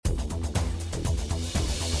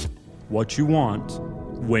what you want,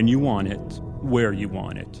 when you want it, where you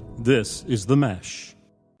want it. This is The Mesh.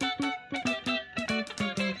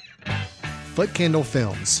 Foot Candle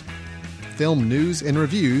Films. Film news and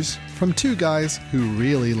reviews from two guys who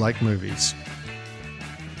really like movies.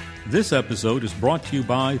 This episode is brought to you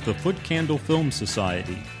by the Foot Candle Film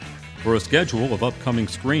Society. For a schedule of upcoming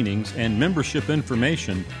screenings and membership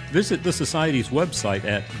information, visit the Society's website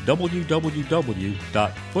at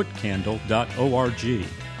www.footcandle.org.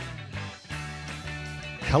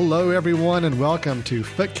 Hello, everyone, and welcome to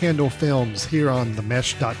Foot Candle Films here on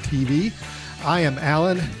themesh.tv. I am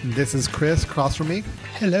Alan, and this is Chris across from me.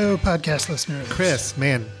 Hello, podcast listeners. Chris,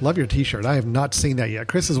 man, love your t-shirt. I have not seen that yet.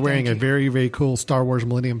 Chris is wearing a very, very cool Star Wars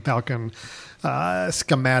Millennium Falcon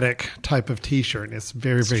schematic type of t-shirt, and it's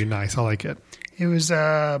very, very nice. I like it. It was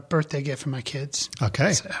a birthday gift from my kids.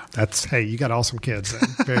 Okay. So. Hey, you got awesome kids.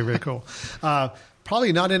 Very, very cool.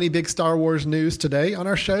 Probably not any big Star Wars news today on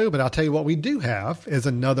our show, but I'll tell you what we do have is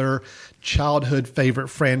another childhood favorite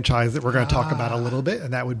franchise that we're going to talk about a little bit,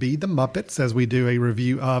 and that would be The Muppets, as we do a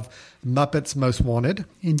review of Muppets Most Wanted.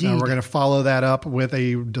 Indeed. We're going to follow that up with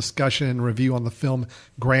a discussion and review on the film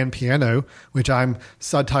Grand Piano, which I'm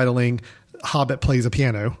subtitling Hobbit Plays a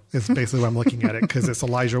Piano is basically what I'm looking at it, because it's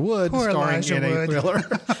Elijah Wood starring in a thriller.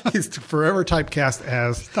 He's forever typecast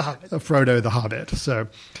as Frodo the Hobbit. So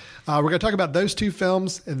we're going to talk about those two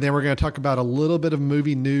films, and then we're going to talk about a little bit of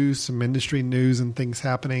movie news, some industry news and things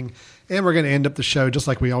happening. And we're going to end up the show, just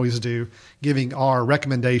like we always do, giving our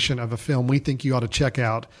recommendation of a film we think you ought to check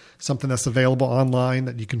out, something that's available online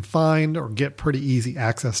that you can find or get pretty easy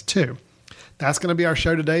access to. That's going to be our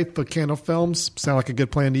show today. Foot Candle Films. Sound like a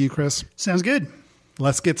good plan to you, Chris? Sounds good.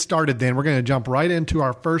 Let's get started then. We're going to jump right into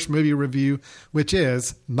our first movie review, which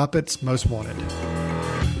is Muppets Most Wanted.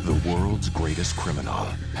 The world's greatest criminal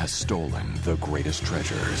has stolen the greatest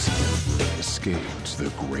treasures, escaped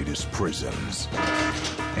the greatest prisons,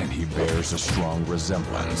 and he bears a strong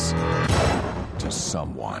resemblance to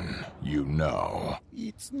someone you know.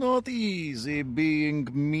 It's not easy being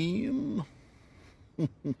mean.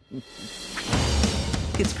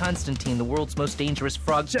 It's Constantine, the world's most dangerous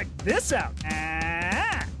frog. Check this out.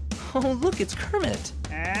 Ah! Oh, look, it's Kermit.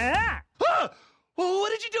 Ah! Well, what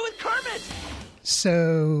did you do with Kermit?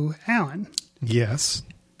 So, Alan. Yes.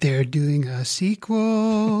 They're doing a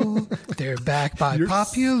sequel. They're back by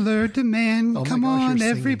popular demand. Oh Come on,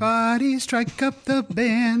 everybody, strike up the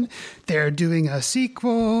band. They're doing a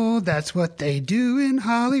sequel. That's what they do in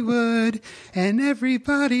Hollywood. And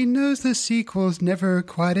everybody knows the sequel's never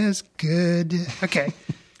quite as good. Okay.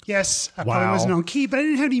 Yes, I probably wasn't on key, but I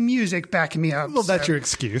didn't have any music backing me up. Well, that's your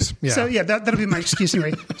excuse. Yeah. So, yeah, that'll be my excuse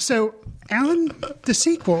anyway. So, Alan, the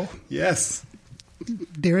sequel. Yes.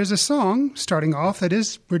 There is a song starting off that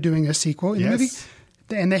is, we're doing a sequel in the movie.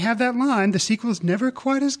 And they have that line, the sequel is never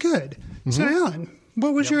quite as good. Mm-hmm. So, Alan,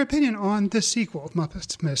 what was your opinion on the sequel,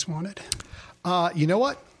 Muppets Most Wanted? You know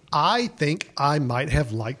what? I think I might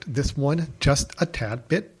have liked this one just a tad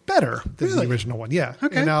bit better than the original one. Yeah.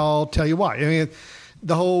 Okay. And I'll tell you why. I mean,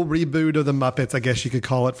 the whole reboot of the Muppets, I guess you could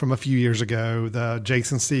call it, from a few years ago, the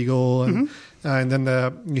Jason Segel, and then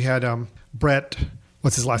you had Brett...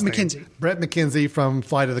 What's his last name? Brett McKenzie from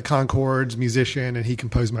Flight of the Conchords, musician, and he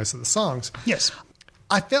composed most of the songs. Yes.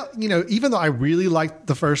 I felt, even though I really liked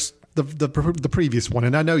the first, the previous one,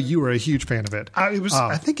 and I know you were a huge fan of it. It was.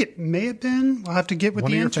 I think it may have been. I'll have to get with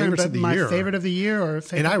the intern, but my favorite of the year,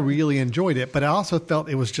 and I really enjoyed it. But I also felt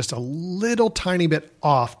it was just a little tiny bit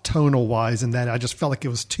off tonal wise, in that I just felt like it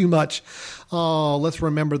was too much. Oh, let's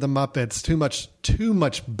remember the Muppets. Too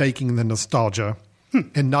much baking the nostalgia.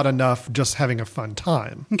 And not enough just having a fun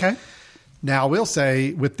time. Okay. Now, I will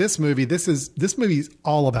say with this movie, this movie's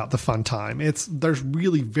all about the fun time. There's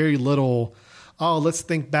really very little, let's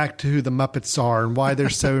think back to who the Muppets are and why they're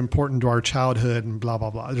so important to our childhood and blah,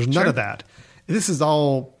 blah, blah. There's none of that. This is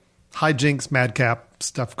all hijinks, madcap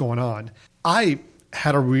stuff going on. I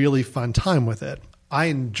had a really fun time with it. I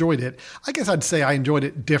enjoyed it. I guess I'd say I enjoyed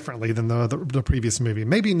it differently than the previous movie.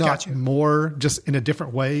 Maybe not more, just in a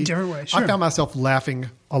different way. Sure. I found myself laughing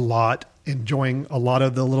a lot, enjoying a lot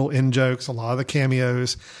of the little in-jokes, a lot of the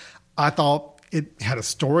cameos. I thought it had a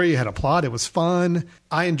story, it had a plot, it was fun.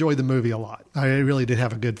 I enjoyed the movie a lot. I really did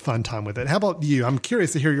have a good fun time with it. How about you? I'm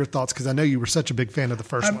curious to hear your thoughts, because I know you were such a big fan of the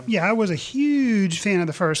first one. Yeah, I was a huge fan of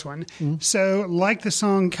the first one. So like the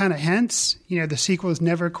song kind of hints, the sequel is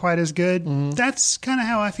never quite as good. That's kind of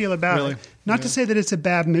how I feel about it. Not to say that it's a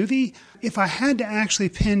bad movie. If I had to actually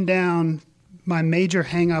pin down my major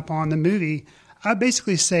hang up on the movie, I'd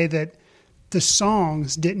basically say that the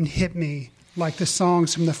songs didn't hit me like the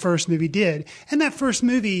songs from the first movie did. And that first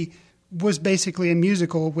movie was basically a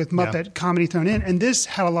musical with Muppet comedy thrown in. And this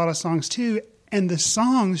had a lot of songs too. And the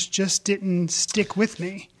songs just didn't stick with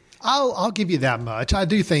me. I'll give you that much. I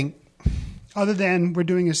do think, other than we're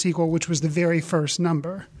doing a sequel, which was the very first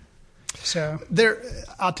number. So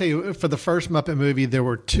I'll tell you, for the first Muppet movie, there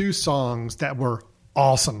were 2 songs that were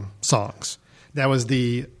awesome songs. That was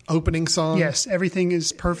the opening song. Yes, Everything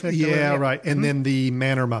is Perfect. Yeah, right. And then the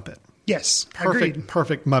Manor Muppet. Yes, perfect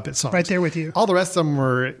Muppet songs. Right there with you. All the rest of them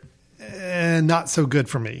were not so good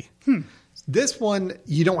for me. This one,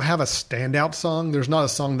 you don't have a standout song. There's not a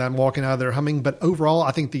song that I'm walking out of there humming. But overall,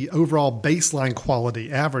 I think the overall baseline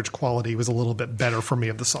quality, average quality, was a little bit better for me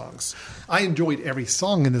of the songs. I enjoyed every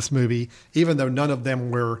song in this movie, even though none of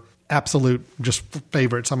them were absolute just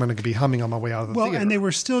favorites. I'm going to be humming on my way out of the theater. Well, and they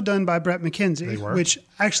were still done by Brett McKenzie, which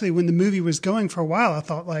actually, when the movie was going for a while, I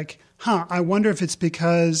thought I wonder if it's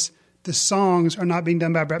because the songs are not being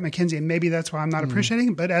done by Brett McKenzie, and maybe that's why I'm not appreciating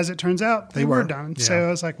it. But as it turns out, they were done. Yeah. So I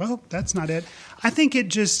was like, well, that's not it. I think it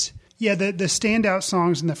just, the standout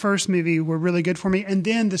songs in the first movie were really good for me. And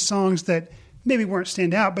then the songs that maybe weren't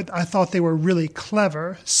standout, but I thought they were really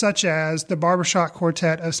clever, such as the Barbershop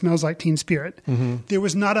Quartet of Smells Like Teen Spirit. Mm-hmm. There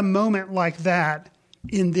was not a moment like that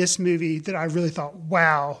in this movie that I really thought,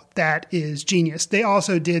 wow, that is genius. They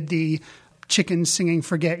also did the Chickens Singing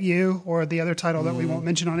Forget You, or the other title that we won't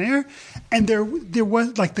mention on air. And there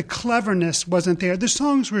was, the cleverness wasn't there. The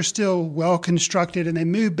songs were still well constructed and they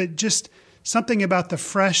moved, but just something about the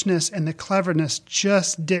freshness and the cleverness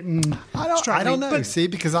just didn't strike me. I don't know.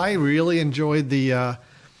 But, because I really enjoyed the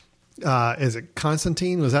is it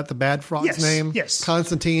Constantine? Was that the Bad Frog's name? Yes.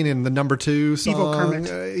 Constantine and the number 2 song. Evil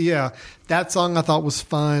Kermit. That song I thought was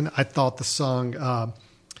fun. I thought the song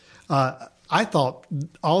I thought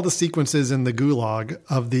all the sequences in the gulag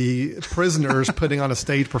of the prisoners putting on a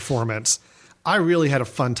stage performance, I really had a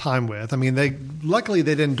fun time with. I mean, luckily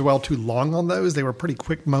they didn't dwell too long on those. They were pretty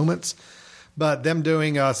quick moments. But them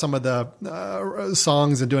doing some of the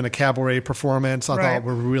songs and doing a cabaret performance, I thought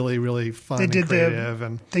were really, really fun and creative.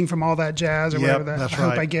 The thing from All That Jazz or whatever that. That's I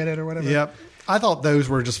Hope I Get It or whatever. Yep. I thought those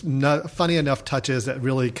were just funny enough touches that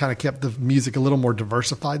really kind of kept the music a little more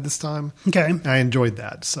diversified this time. Okay. I enjoyed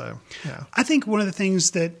that. So, yeah. I think one of the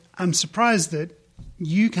things that I'm surprised that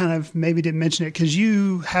you kind of maybe didn't mention it, because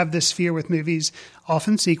you have this fear with movies,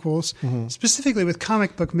 often sequels, specifically with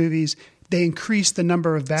comic book movies, they increase the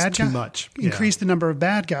number of bad guys. Too much. Increase the number of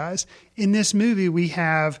bad guys. In this movie, we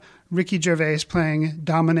have Ricky Gervais playing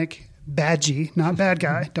Dominic Badgie, not bad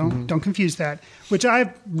guy. Don't confuse that. Which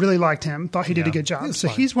I really liked him. Thought he did a good job. So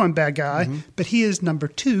he's one bad guy, but he is number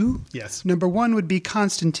 2. Yes. Number 1 would be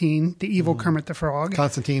Constantine, the evil Kermit the Frog.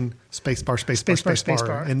 Constantine,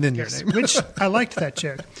 spacebar, and then your name. Which I liked that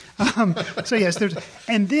joke. So yes,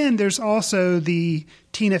 there's also the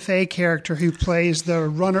Tina Fey character who plays the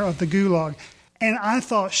runner of the gulag. And I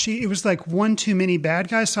thought it was like one too many bad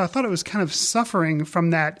guys. So I thought it was kind of suffering from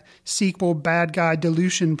that sequel bad guy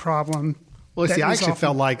dilution problem. Well, see, I actually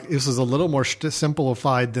felt like this was a little more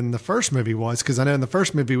simplified than the first movie was, because I know in the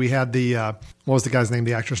first movie we had the, what was the guy's name,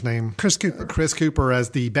 the actor's name? Chris Cooper. Chris Cooper as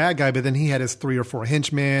the bad guy, but then he had his 3 or 4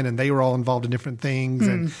 henchmen, and they were all involved in different things.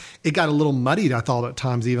 And it got a little muddied, I thought, at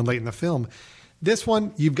times, even late in the film. This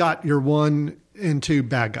one, you've got your 1 and 2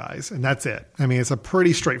 bad guys, and that's it. I mean, it's a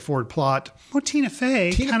pretty straightforward plot. Well, Tina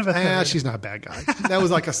Fey, kind of a third. She's not a bad guy. That was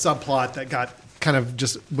like a subplot that got kind of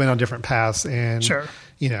just went on different paths, and sure.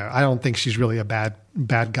 I don't think she's really a bad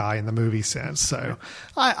guy in the movie sense. So,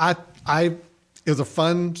 it was a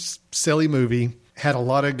fun, silly movie. Had a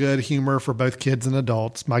lot of good humor for both kids and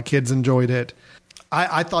adults. My kids enjoyed it.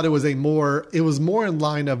 I thought it was more in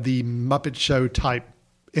line of the Muppet Show type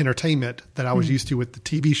entertainment that I was used to with the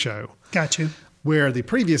TV show. Got you. Where the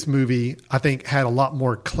previous movie, I think, had a lot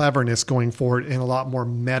more cleverness going forward and a lot more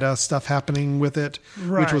meta stuff happening with it,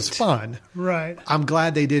 which was fun. Right. I'm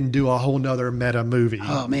glad they didn't do a whole nother meta movie.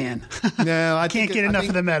 Oh, man. No, I can't get enough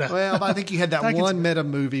of the meta. Well, I think you had that one meta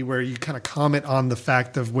movie where you kind of comment on the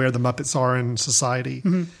fact of where the Muppets are in society.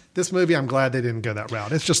 Mm-hmm. This movie, I'm glad they didn't go that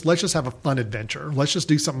route. It's just, let's just have a fun adventure. Let's just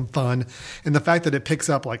do something fun. And the fact that it picks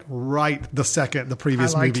up like right the second the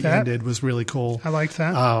previous movie ended was really cool. I like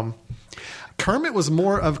that. Kermit was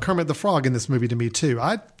more of Kermit the Frog in this movie to me too.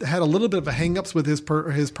 I had a little bit of a hang-ups with his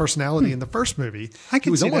personality in the first movie.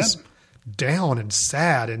 He was almost down and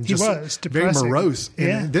sad and just very morose.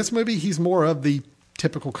 Yeah. In this movie, he's more of the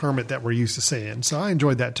typical Kermit that we're used to seeing. So I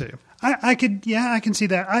enjoyed that too. I can see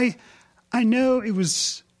that. I know it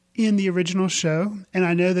was in the original show, and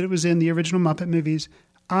I know that it was in the original Muppet movies.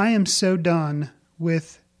 I am so done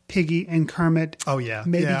with Piggy and Kermit. Oh yeah,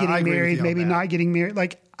 maybe getting married, maybe not getting married.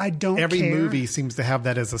 Like, I don't Every care. movie seems to have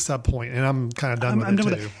that as a sub point, and I'm kind of done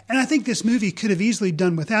with it too. And I think this movie could have easily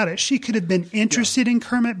done without it. She could have been interested in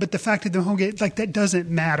Kermit, but the fact that the whole game, like, that doesn't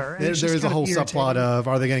matter. There is a whole subplot of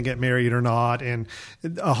are they going to get married or not, and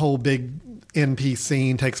a whole big NP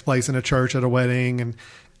scene takes place in a church at a wedding, and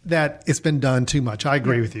that it's been done too much. I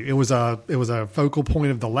agree with you. It was a focal point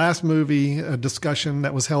of the last movie, a discussion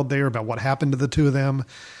that was held there about what happened to the two of them.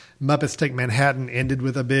 Muppets Take Manhattan ended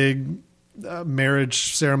with a big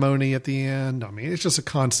marriage ceremony at the end. I mean, it's just a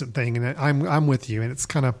constant thing, and I'm with you, and it's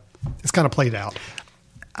kind of played out.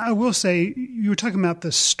 I will say, you were talking about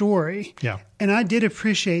the story. Yeah. And I did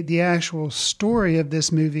appreciate the actual story of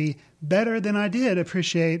this movie better than I did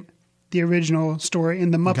appreciate the original story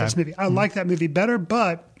in the Muppets movie. I like that movie better,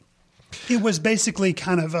 but it was basically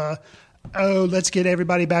kind of let's get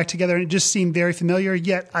everybody back together. And it just seemed very familiar,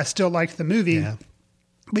 yet I still liked the movie. Yeah.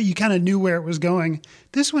 But you kind of knew where it was going.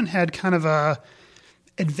 This one had kind of a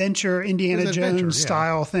adventure, Indiana Jones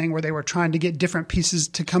style thing where they were trying to get different pieces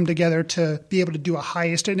to come together to be able to do a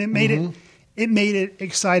heist. And it made it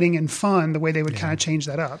exciting and fun the way they would kind of change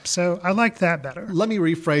that up. So I liked that better. Let me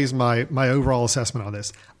rephrase my overall assessment on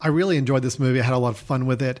this. I really enjoyed this movie. I had a lot of fun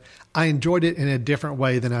with it. I enjoyed it in a different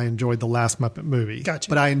way than I enjoyed the last Muppet movie. Gotcha.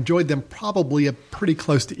 But I enjoyed them probably pretty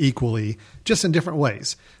close to equally, just in different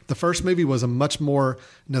ways. The first movie was a much more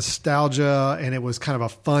nostalgia, and it was kind of a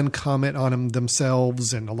fun comment on them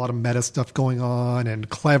themselves and a lot of meta stuff going on and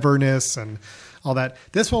cleverness and all that.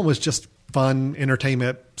 This one was just fun,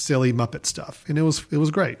 entertainment, silly Muppet stuff. And it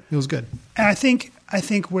was great. It was good. And I think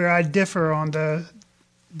where I differ on the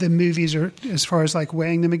movies, or as far as like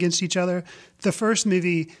weighing them against each other, the first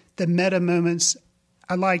movie, the meta moments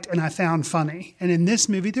I liked and I found funny. And in this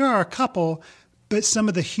movie, there are a couple, but some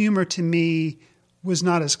of the humor to me was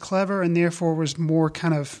not as clever and therefore was more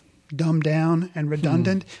kind of dumbed down and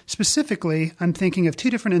redundant. Specifically, I'm thinking of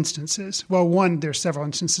two different instances. Well, one, there's several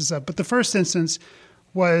instances of, but the first instance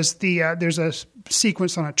was there's a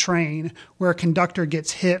sequence on a train where a conductor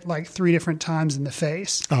gets hit like 3 different times in the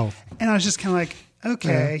face. Oh. And I was just kind of like,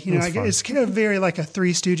 okay, it's kind of very like a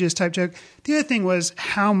Three Stooges type joke. The other thing was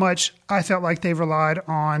how much I felt like they relied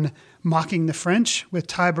on mocking the French with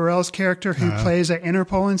Ty Burrell's character who plays an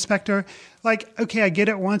Interpol inspector. Like, okay, I get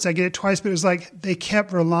it once, I get it twice, but it was like they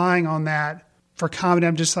kept relying on that for comedy.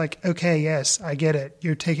 I'm just like, okay, yes, I get it.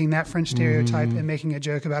 You're taking that French stereotype and making a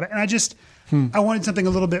joke about it. And I just, I wanted something a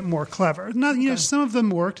little bit more clever. Not, some of them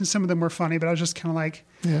worked and some of them were funny, but I was just kind of like,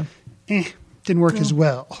 didn't work as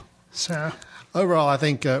well. So overall, I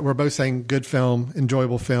think we're both saying good film,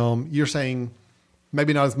 enjoyable film. You're saying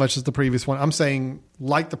maybe not as much as the previous one. I'm saying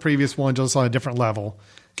like the previous one, just on a different level.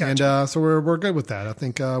 Gotcha. And so we're good with that. I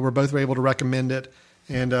think we're both able to recommend it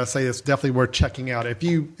and say it's definitely worth checking out. If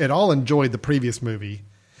you at all enjoyed the previous movie,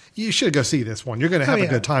 you should go see this one. You're going to have a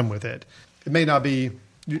good time with it. It may not be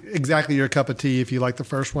exactly your cup of tea if you like the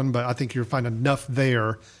first one, but I think you'll find enough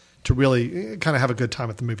there to really kind of have a good time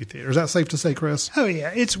at the movie theater. Is that safe to say, Chris? Oh,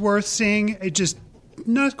 yeah. It's worth seeing. It just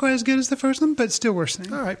not quite as good as the first one, but still worth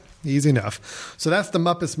seeing. All right. Easy enough. So that's The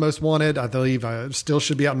Muppets Most Wanted. I believe still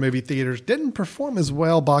should be out in movie theaters. Didn't perform as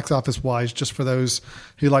well box office-wise, just for those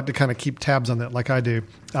who like to kind of keep tabs on that like I do.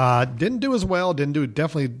 Didn't do as well.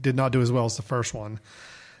 Definitely did not do as well as the first one.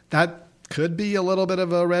 That could be a little bit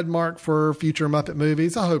of a red mark for future Muppet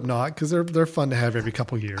movies. I hope not, because they're fun to have every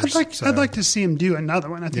couple of years. I'd like to see him do another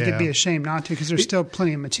one. I think it'd be a shame not to, because there's still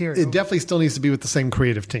plenty of material. It definitely still needs to be with the same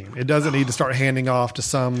creative team. It doesn't need to start handing off to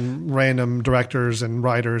some random directors and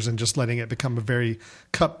writers and just letting it become a very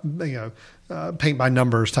paint by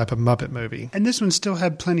numbers type of Muppet movie. And this one still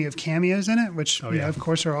had plenty of cameos in it, which of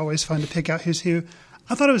course are always fun to pick out who's who.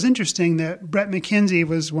 I thought it was interesting that Brett McKenzie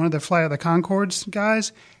was one of the Flight of the Conchords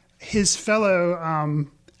guys. His fellow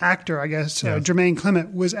actor, I guess, Jermaine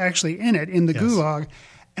Clement, was actually in it in the Gulag.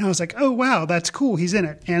 And I was like, oh, wow, that's cool. He's in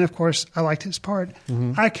it. And, of course, I liked his part.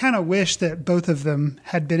 Mm-hmm. I kind of wish that both of them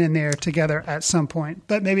had been in there together at some point.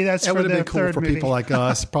 But maybe that's for the third movie. That would have been cool for people like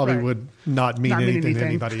us. Probably would not mean anything to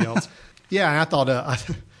anybody else. Yeah, and I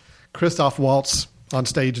thought Christoph Waltz on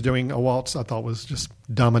stage doing a waltz, I thought was just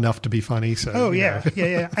dumb enough to be funny. So yeah.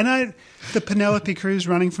 And the Penelope Cruz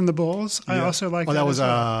running from the bulls, I also like. Oh, that was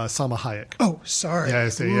Salma Hayek. Oh, sorry.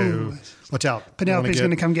 Yeah, watch out. Penelope's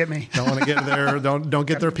going to come get me. Don't want to get there. Don't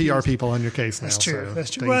get their PR people on your case now. That's true. So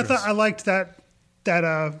that's true. Well, I liked that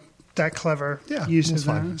clever use of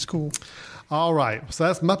that. It's cool. All right. So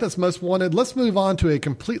that's Muppets Most Wanted. Let's move on to a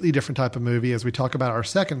completely different type of movie as we talk about our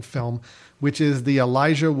second film, which is the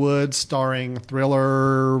Elijah Wood starring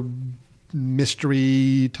thriller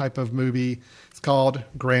mystery type of movie. It's called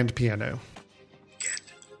Grand Piano. Get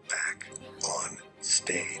back on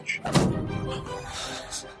stage.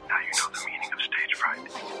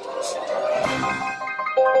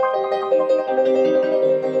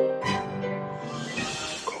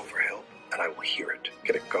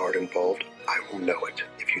 will know it.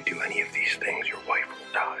 If you do any of these things, your wife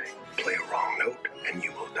will die. Play a wrong note, and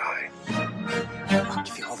you will die. I'll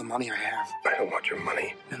give you all the money I have. I don't want your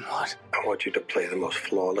money. Then what? I want you to play the most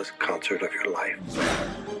flawless concert of your life.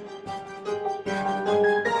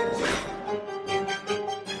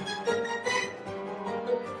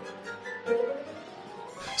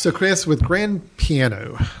 So, Chris, with Grand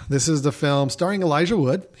Piano, this is the film starring Elijah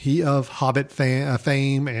Wood. He of Hobbit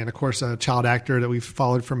fame and, of course, a child actor that we've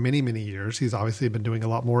followed for many, many years. He's obviously been doing a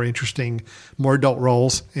lot more interesting, more adult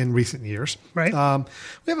roles in recent years. Right.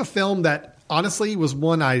 We have a film that honestly was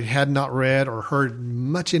one I had not read or heard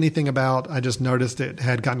much anything about. I just noticed it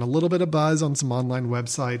had gotten a little bit of buzz on some online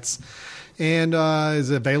websites and is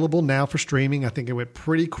available now for streaming. I think it went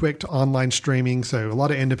pretty quick to online streaming. So a lot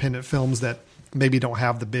of independent films that maybe don't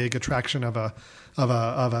have the big attraction of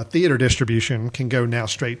a theater distribution can go now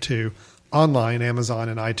straight to online, Amazon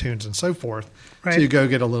and iTunes and so forth, right, to go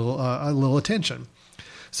get a little attention.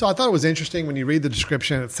 So I thought it was interesting when you read the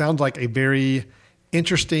description. It sounds like a very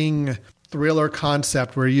interesting thriller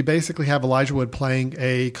concept where you basically have Elijah Wood playing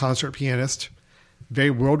a concert pianist,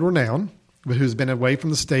 very world renowned, but who's been away from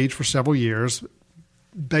the stage for several years,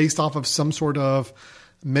 based off of some sort of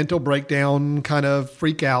mental breakdown, kind of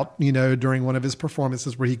freak out, during one of his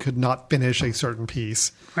performances where he could not finish a certain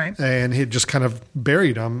piece. Right. And he just kind of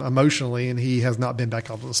buried him emotionally, and he has not been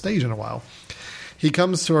back onto the stage in a while. He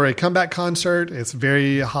comes to a comeback concert. It's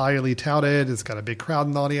very highly touted. It's got a big crowd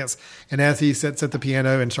in the audience. And as he sits at the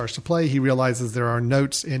piano and starts to play, he realizes there are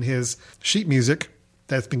notes in his sheet music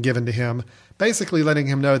that's been given to him, basically letting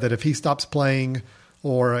him know that if he stops playing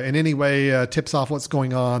or in any way tips off what's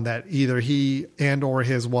going on, that either he and or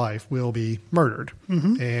his wife will be murdered.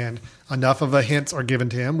 Mm-hmm. And enough of a hints are given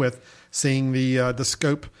to him with seeing the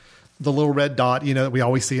scope, the little red dot, that we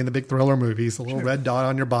always see in the big thriller movies, the little red dot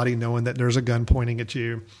on your body, knowing that there's a gun pointing at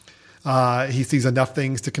you. He sees enough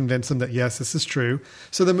things to convince him that, yes, this is true.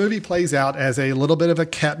 So the movie plays out as a little bit of a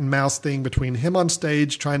cat and mouse thing between him on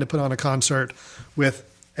stage trying to put on a concert with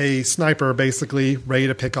a sniper basically ready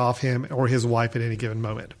to pick off him or his wife at any given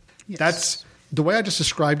moment. Yes. That's the way I just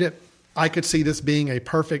described it. I could see this being a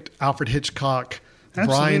perfect Alfred Hitchcock,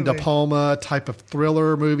 Absolutely. Brian De Palma type of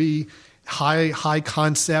thriller movie. High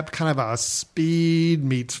concept, kind of a Speed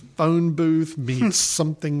meets Phone Booth meets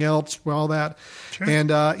something else with all that. Sure.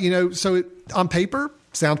 And, so on paper,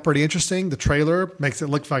 sounds pretty interesting. The trailer makes it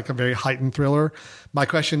look like a very heightened thriller. My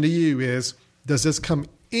question to you is, does this come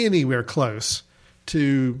anywhere close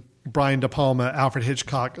to Brian De Palma, Alfred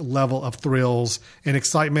Hitchcock level of thrills and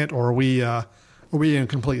excitement, or are we in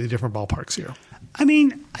completely different ballparks here? I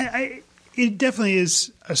mean, it definitely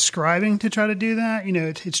is ascribing to try to do that.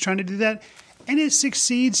 It's trying to do that, and it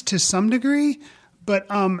succeeds to some degree. But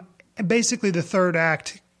basically, the third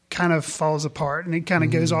act kind of falls apart, and it kind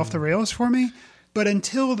of goes off the rails for me. But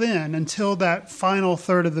until then, until that final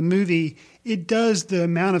third of the movie, it does the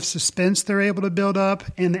amount of suspense they're able to build up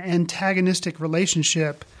and the antagonistic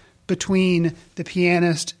relationship between the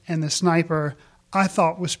pianist and the sniper, I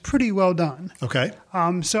thought was pretty well done. Okay.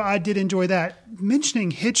 So I did enjoy that.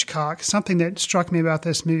 Mentioning Hitchcock, something that struck me about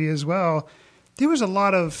this movie as well, there was a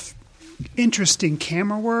lot of interesting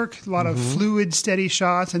camera work, a lot of fluid, steady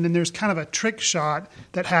shots, and then there's kind of a trick shot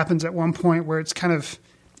that happens at one point where it's kind of,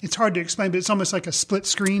 it's hard to explain, but it's almost like a split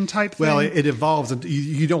screen type thing. Well, it evolves.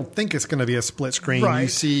 You don't think it's going to be a split screen. Right. You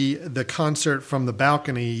see the concert from the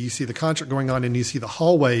balcony. You see the concert going on, and you see the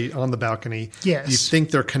hallway on the balcony. Yes. You think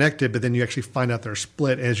they're connected, but then you actually find out they're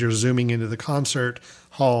split as you're zooming into the concert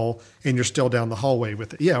hall, and you're still down the hallway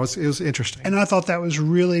with it. Yeah, it was interesting. And I thought that was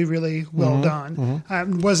really, really well done. I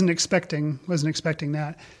wasn't expecting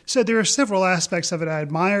that. So there are several aspects of it I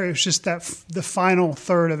admire. It was just that the final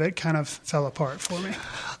third of it kind of fell apart for me.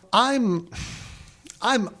 I'm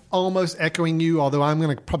almost echoing you, although I'm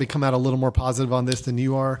going to probably come out a little more positive on this than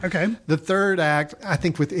you are. Okay. The third act, I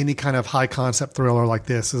think with any kind of high concept thriller like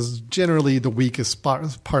this, is generally the weakest part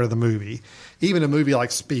of the movie. Even a movie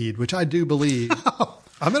like Speed, which I do believe.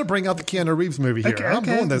 I'm going to bring out the Keanu Reeves movie here. Okay. I'm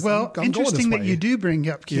going this. Well, I'm interesting going this that you do bring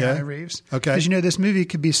up Keanu Reeves. Okay. Because this movie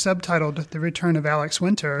could be subtitled "The Return of Alex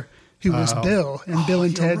Winter," who was Bill in Bill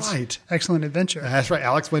and Ted's Excellent Adventure. That's right.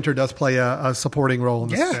 Alex Winter does play a supporting role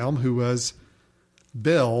in this film, who was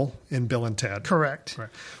Bill in Bill and Ted. Correct. Right.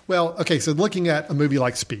 Well, okay, so looking at a movie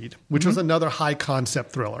like Speed, which was another high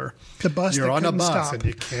concept thriller. The bus You're that on a couldn't bus stop. and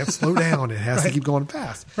you can't slow down. It has to keep going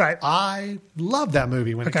fast. Right. I loved that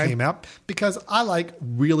movie when it came out because I like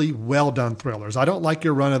really well done thrillers. I don't like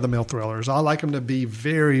your run of the mill thrillers. I like them to be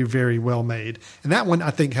very, very well made. And that one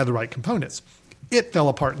I think had the right components. It fell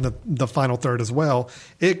apart in the final third as well.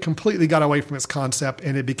 It completely got away from its concept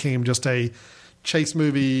and it became just a chase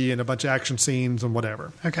movie and a bunch of action scenes and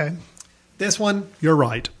whatever. Okay. This one, you're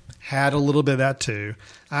right, had a little bit of that too.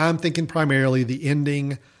 I'm thinking primarily the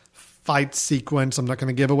ending fight sequence. I'm not going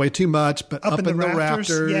to give away too much, but up in the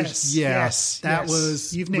rafters. Yes. That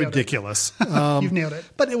was ridiculous. You've nailed it.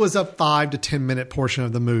 But it was a 5 to 10 minute portion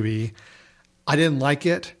of the movie. I didn't like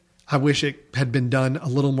it. I wish it had been done a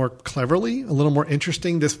little more cleverly, a little more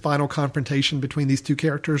interesting, this final confrontation between these two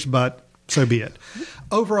characters, but so be it.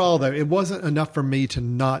 Overall, though, it wasn't enough for me to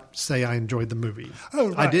not say I enjoyed the movie. Oh,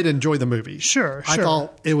 right. I did enjoy the movie. Sure. I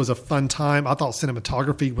thought it was a fun time. I thought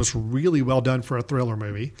cinematography was really well done for a thriller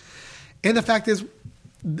movie. And the fact is,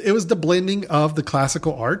 it was the blending of the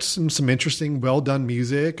classical arts and some interesting, well done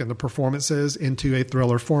music and the performances into a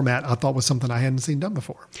thriller format. I thought was something I hadn't seen done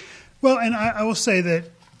before. Well, and I will say that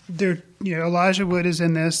Elijah Wood is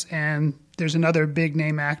in this, and there's another big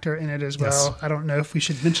name actor in it as well. Yes. I don't know if we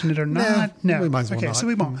should mention it or not. No, we might as well not. So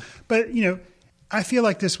we won't. But I feel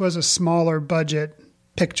like this was a smaller budget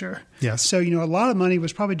picture. Yes. So a lot of money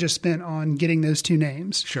was probably just spent on getting those two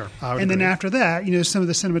names. Sure. And then after that, some of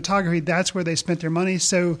the cinematography, that's where they spent their money.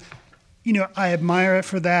 So, I admire it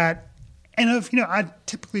for that. And I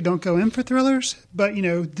typically don't go in for thrillers, but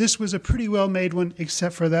this was a pretty well made one,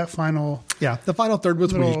 except for that final. Yeah, the final third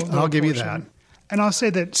was weak. I'll give you that. And I'll say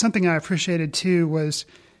that something I appreciated too was,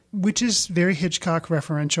 which is very Hitchcock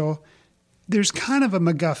referential. There's kind of a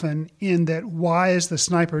MacGuffin in that. Why is the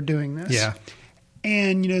sniper doing this? Yeah,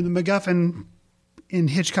 and the MacGuffin in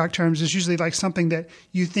Hitchcock terms is usually like something that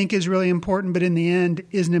you think is really important, but in the end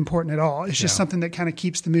isn't important at all. It's just something that kind of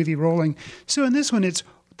keeps the movie rolling. So in this one, it's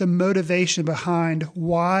the motivation behind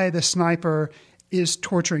why the sniper is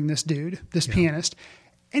torturing this dude, this pianist.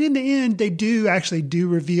 And in the end, they do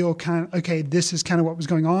reveal kind of, okay, this is kind of what was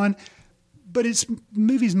going on. But the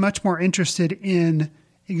movie's much more interested in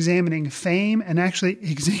examining fame and actually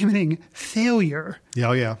examining failure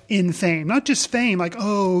in fame. Not just fame, like,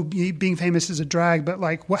 being famous is a drag, but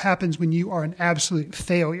like what happens when you are an absolute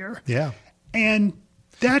failure. Yeah. And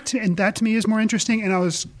that to me is more interesting, and I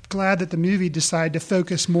was glad that the movie decided to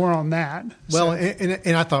focus more on that. Well,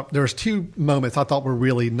 and I thought there was two moments I thought were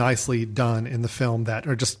really nicely done in the film that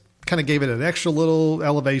are just kind of gave it an extra little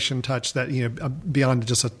elevation touch that, beyond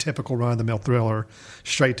just a typical run-of-the-mill thriller,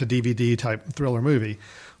 straight to DVD type thriller movie.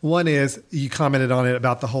 One is, you commented on it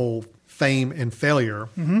about the whole fame and failure.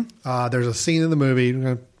 Mm-hmm. There's a scene in the movie, I'm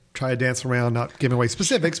going to try to dance around, not giving away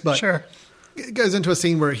specifics, but sure. It goes into a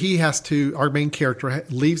scene where our main character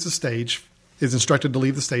leaves the stage, is instructed to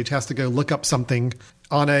leave the stage, has to go look up something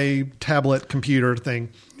on a tablet computer thing.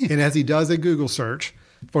 And as he does a Google search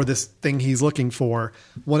for this thing he's looking for,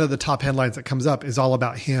 one of the top headlines that comes up is all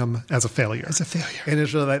about him as a failure. And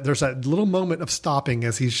it's really there's that little moment of stopping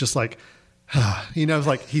as he's just like, it's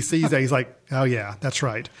like he sees that, he's like, oh yeah, that's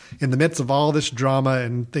right. In the midst of all this drama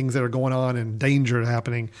and things that are going on and danger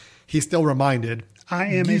happening, he's still reminded, I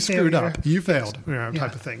am you a screwed failure. up. You failed,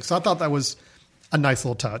 type of thing. So I thought that was a nice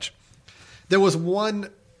little touch. There was one,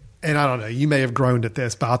 and I don't know, you may have groaned at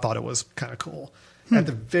this, but I thought it was kind of cool. At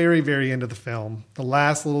the very, very end of the film, the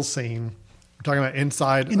last little scene, we're talking about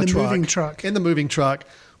inside in the moving truck. In the moving truck,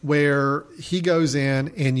 where he goes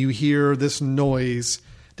in and you hear this noise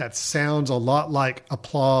that sounds a lot like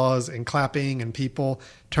applause and clapping and people.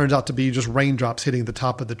 Turns out to be just raindrops hitting the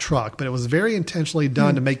top of the truck. But it was very intentionally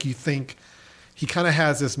done to make you think. He kind of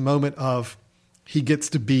has this moment of he gets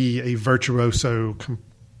to be a virtuoso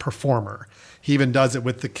performer. He even does it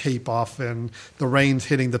with the cape off and the rain's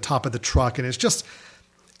hitting the top of the truck. And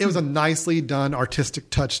it was a nicely done artistic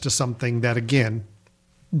touch to something that, again,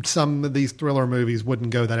 some of these thriller movies wouldn't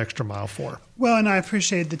go that extra mile for. Well, and I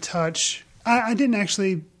appreciate the touch. It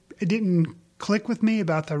didn't click with me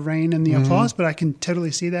about the rain and the applause, but I can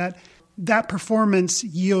totally see that. That performance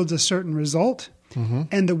yields a certain result. Mm-hmm.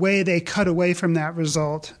 And the way they cut away from that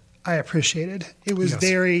result, I appreciated. It was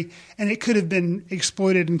and it could have been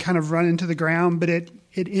exploited and kind of run into the ground, but it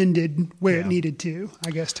ended where it needed to,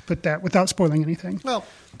 I guess, to put that without spoiling anything. Well,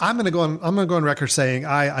 I'm going to go on record saying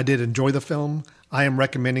I did enjoy the film. I am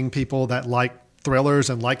recommending people that like thrillers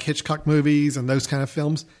and like Hitchcock movies and those kind of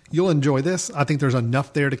films. You'll enjoy this. I think there's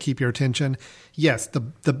enough there to keep your attention. Yes,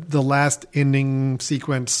 the last ending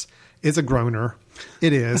sequence is a groaner.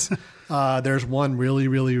 It is. There's one really,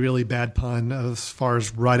 really, really bad pun as far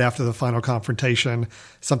as right after the final confrontation,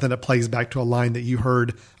 something that plays back to a line that you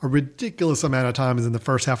heard a ridiculous amount of times in the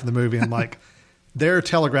first half of the movie. I'm like, they're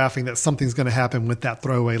telegraphing that something's going to happen with that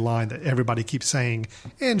throwaway line that everybody keeps saying.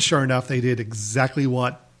 And sure enough, they did exactly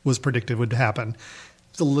what was predicted would happen.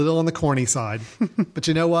 It's a little on the corny side, but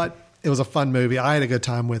you know what? It was a fun movie. I had a good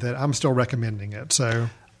time with it. I'm still recommending it. So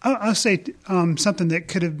I'll say something that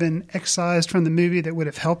could have been excised from the movie that would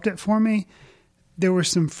have helped it for me. There were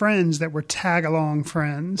some friends that were tag-along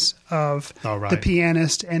friends of the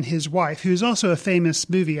pianist and his wife, who's also a famous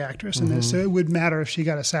movie actress in this. So it would matter if she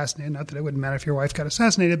got assassinated. Not that it wouldn't matter if your wife got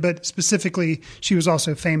assassinated, but specifically, she was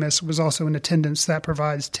also famous, was also in attendance. That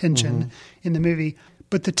provides tension in the movie.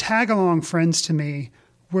 But the tag-along friends to me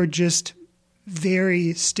were just very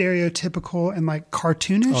stereotypical and like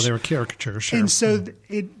cartoonish. Oh, they were caricatures, sure. And so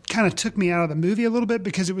it kind of took me out of the movie a little bit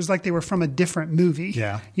because it was like they were from a different movie.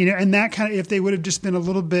 Yeah. And that kind of, if they would have just been a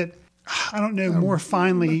little bit, I don't know, more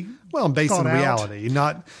finely based on reality.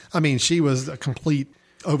 Out. She was a complete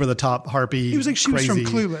over-the-top harpy. It was like she was from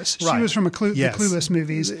Clueless. Right. She was from the Clueless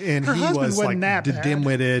movies. And her he husband was wasn't like that the bad.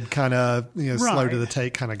 dim-witted kind of slow to the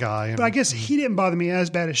take kind of guy. But I guess he didn't bother me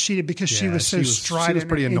as bad as she did because she was so strident. She was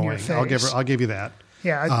pretty annoying. In your face. I'll give you that.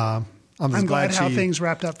 Yeah, I'm glad how things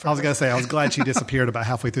wrapped up for her. I was going to say, I was glad she disappeared about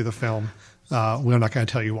halfway through the film. We're not going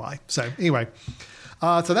to tell you why. So anyway,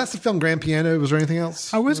 so that's the film Grand Piano. Was there anything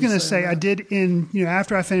else? I was going to say, I did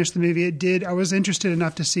after I finished the movie, I was interested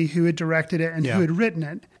enough to see who had directed it and who had written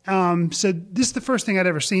it. So this is the first thing I'd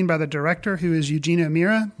ever seen by the director, who is Eugene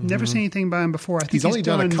O'Meara. Never seen anything by him before. I think he's only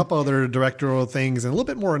done a couple other directorial things and a little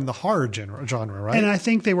bit more in the horror genre, right? And I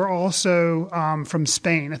think they were also from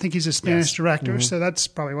Spain. I think he's a Spanish director, so that's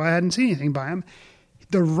probably why I hadn't seen anything by him.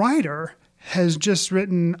 The writer has just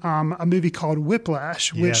written a movie called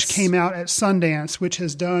Whiplash, which came out at Sundance, which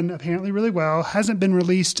has done apparently really well. Hasn't been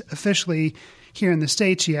released officially here in the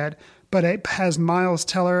States yet, but it has Miles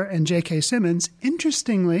Teller and J.K. Simmons.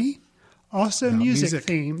 Interestingly, also music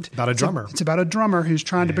themed. About a drummer. It's about a drummer who's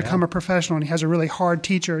trying to become a professional, and he has a really hard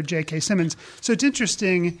teacher, J.K. Simmons. So it's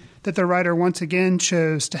interesting that the writer once again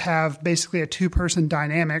chose to have basically a two-person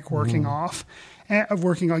dynamic working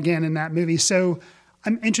again in that movie. So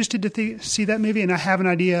I'm interested to see that movie, and I have an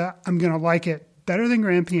idea I'm going to like it better than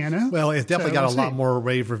Grand Piano. Well, it's definitely got a lot more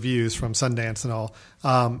rave reviews from Sundance and all.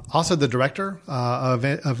 Also, the director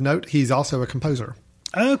of note, he's also a composer.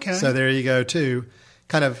 Okay. So there you go, too.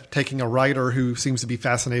 Kind of taking a writer who seems to be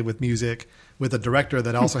fascinated with music with a director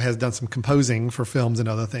that also has done some composing for films and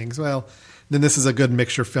other things. Well, then this is a good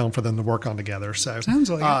mixture film for them to work on together. So sounds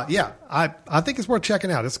like it. Yeah, I think it's worth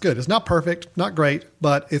checking out. It's good. It's not perfect, not great,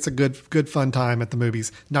 but it's a good fun time at the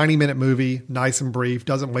movies. 90-minute movie, nice and brief,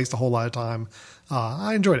 doesn't waste a whole lot of time.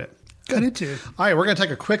 I enjoyed it. I did too. All right, we're going to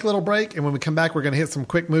take a quick little break, and when we come back, we're going to hit some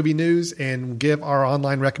quick movie news and give our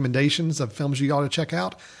online recommendations of films you ought to check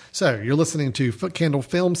out. So you're listening to Foot Candle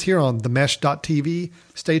Films here on themesh.tv.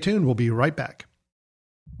 Stay tuned. We'll be right back.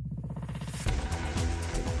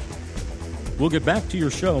 We'll get back to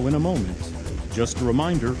your show in a moment. Just a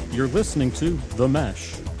reminder, you're listening to The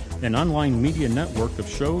Mesh, an online media network of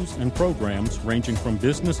shows and programs ranging from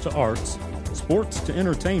business to arts, sports to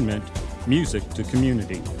entertainment, music to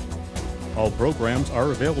community. All programs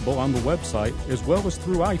are available on the website as well as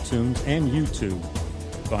through iTunes and YouTube.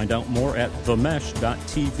 Find out more at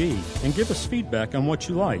themesh.tv and give us feedback on what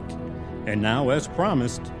you like. And now, as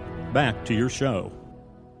promised, back to your show.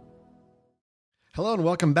 Hello and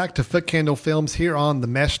welcome back to Foot Candle Films here on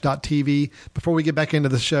themesh.tv. Before we get back into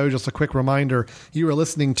the show, just a quick reminder, you are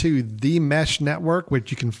listening to The Mesh Network,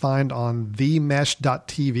 which you can find on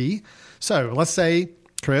themesh.tv. So let's say,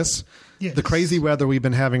 Chris, the crazy weather we've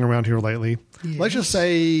been having around here lately, let's just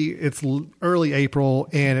say it's early April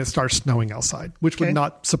and it starts snowing outside, which would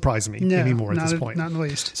not surprise me anymore at this point. Not in the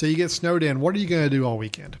least. So you get snowed in. What are you going to do all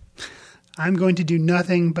weekend? I'm going to do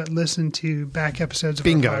nothing but listen to back episodes of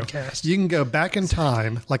our podcast. You can go back in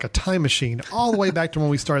time like a time machine all the way back to when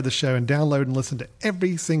we started the show and download and listen to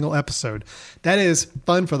every single episode. That is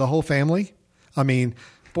fun for the whole family. I mean,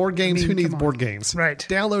 board games, who needs board games? Right.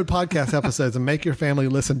 Download podcast episodes and make your family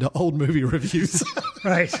listen to old movie reviews.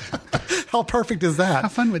 Right. How perfect is that? How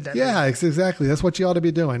fun would that be? Yeah, exactly. That's what you ought to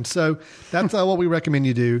be doing. So that's what we recommend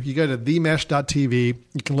you do. You go to themesh.tv.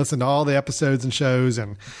 You can listen to all the episodes and shows.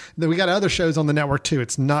 And then we got other shows on the network too.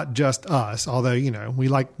 It's not just us, although, you know, we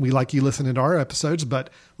like you listening to our episodes, but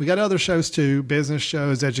we got other shows too, business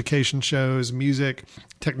shows, education shows, music,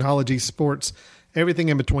 technology, sports, everything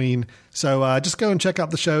in between. So just go and check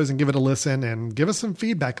out the shows and give it a listen and give us some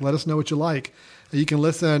feedback. Let us know what you like. You can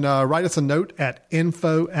listen, write us a note at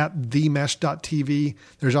info@themesh.tv.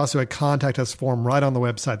 There's also a contact us form right on the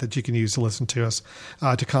website that you can use to listen to us,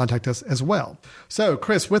 to contact us as well. So,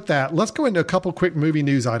 Chris, with that, let's go into a couple quick movie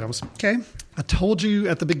news items. Okay. I told you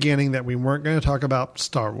at the beginning that we weren't going to talk about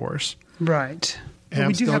Star Wars. Right. And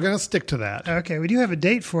I'm still going to stick to that. Okay. We do have a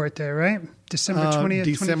date for it, though, right? December 20th,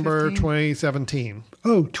 December 2017.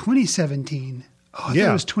 Oh, 2017. Oh, I thought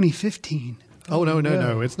it was 2015. Oh,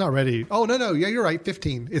 no. It's not ready. Oh, no. Yeah, you're right.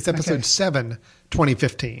 15. It's episode 7,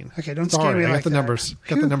 2015. Okay, don't scare me like the numbers.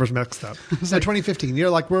 Got the numbers mixed up. So 2015. You're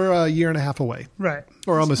like, we're a year and a half away. Right.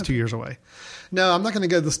 Or almost 2 years away. No, I'm not going to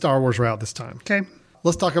go the Star Wars route this time. Okay.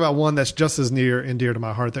 Let's talk about one that's just as near and dear to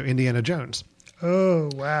my heart, though, Indiana Jones. Oh,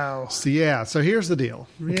 wow. So here's the deal.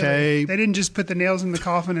 Really? Okay. They didn't just put the nails in the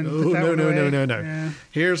coffin and put that one away? No. Yeah.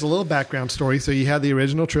 Here's a little background story. So you had the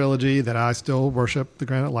original trilogy that I still worship the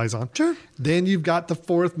granite lies on. Sure. Then you've got the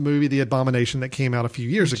fourth movie, The Abomination, that came out a few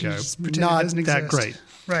years ago. Not that great.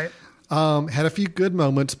 Right. Had a few good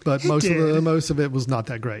moments, but most of it was not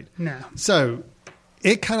that great. No. So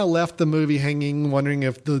it kind of left the movie hanging, wondering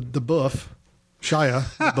if the buff, Shia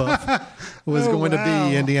LaBeouf, was going to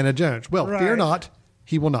be Indiana Jones. Well, fear not,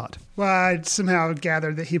 he will not. Well, I somehow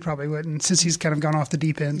gathered that he probably wouldn't, since he's kind of gone off the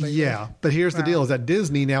deep end lately. Yeah, but here's the deal: is that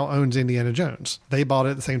Disney now owns Indiana Jones. They bought it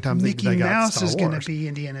at the same time Mickey they got Mouse Star is Wars. going to be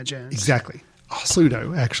Indiana Jones. Exactly.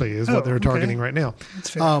 Pluto actually is what they're targeting right now. That's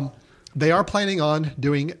fair. They are planning on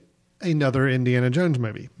doing another Indiana Jones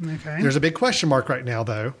movie. Okay. There's a big question mark right now,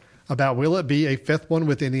 though, about will it be a fifth one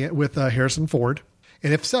with Harrison Ford,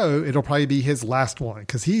 and if so, it'll probably be his last one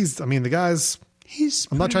because the guy's.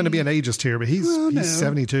 I'm not trying to be an ageist here, but he's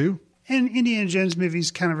 72. And Indiana Jones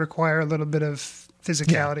movies kind of require a little bit of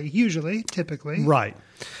physicality, typically. Right.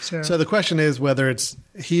 So the question is whether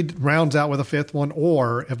he rounds out with a fifth one,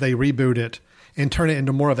 or if they reboot it and turn it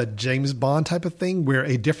into more of a James Bond type of thing where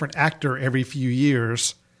a different actor every few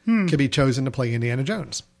years could be chosen to play Indiana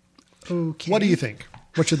Jones. Okay. What do you think?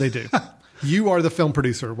 What should they do? You are the film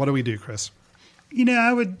producer. What do we do, Chris?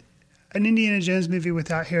 An Indiana Jones movie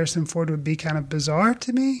without Harrison Ford would be kind of bizarre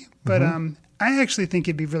to me, but I actually think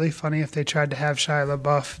it'd be really funny if they tried to have Shia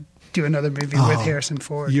LaBeouf do another movie with Harrison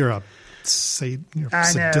Ford. You're a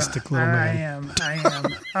sadistic little man. I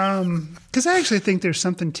am. Because I actually think there's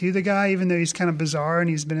something to the guy, even though he's kind of bizarre and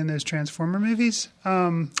he's been in those Transformer movies.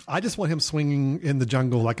 I just want him swinging in the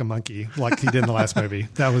jungle like a monkey, like he did in the last movie.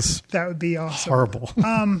 That would be awesome. Horrible.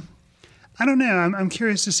 I don't know. I'm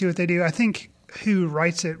curious to see what they do. I think who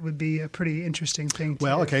writes it would be a pretty interesting thing.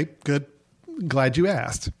 Okay, good. Glad you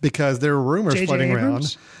asked, because there were rumors floating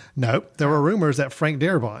around. No, there were rumors that Frank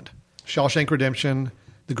Darabont, Shawshank Redemption,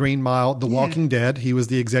 The Green Mile, The Walking Dead, he was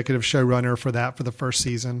the executive showrunner for that for the first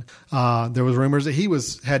season. There was rumors that he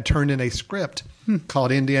had turned in a script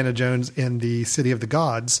called Indiana Jones in the City of the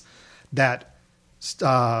Gods that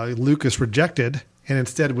Lucas rejected and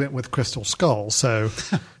instead went with Crystal Skull. So,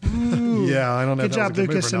 I don't know. Good job,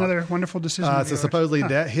 Lucas. Another wonderful decision. So supposedly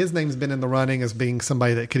that his name's been in the running as being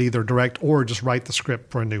somebody that could either direct or just write the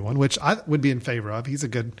script for a new one, which I would be in favor of. He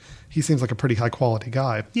seems like a pretty high quality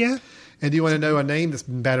guy. Yeah. And do you want to know a name that's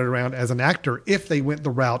been batted around as an actor if they went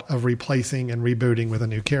the route of replacing and rebooting with a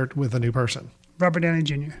new character, with a new person? Robert Downey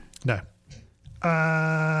Jr. No.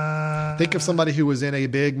 Think of somebody who was in a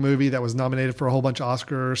big movie that was nominated for a whole bunch of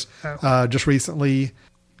Oscars just recently.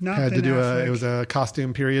 It was a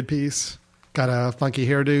costume period piece. Got a funky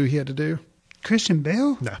hairdo he had to do. Christian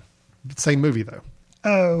Bale? No. Same movie, though.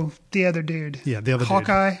 Oh, the other dude. Yeah, the other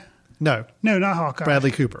Hawkeye? dude. No. No, not Hawkeye. Bradley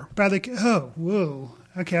Cooper. Whoa.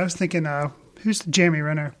 Okay, I was thinking, who's the Jeremy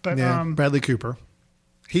Renner? But Bradley Cooper.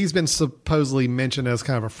 He's been supposedly mentioned as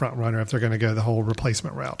kind of a front runner if they're going to go the whole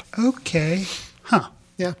replacement route. Okay. Huh.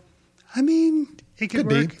 Yeah. I mean, it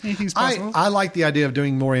could work. Be. Anything's possible. I like the idea of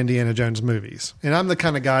doing more Indiana Jones movies. And I'm the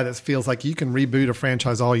kind of guy that feels like you can reboot a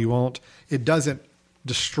franchise all you want. It doesn't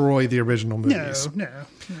destroy the original movies. No.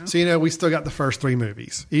 So, we still got the first 3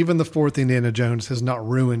 movies. Even the fourth Indiana Jones has not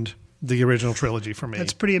ruined the original trilogy for me.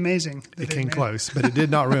 That's pretty amazing. It came close, but it did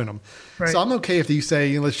not ruin them. Right. So I'm okay if you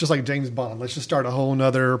say, let's just like James Bond, let's just start a whole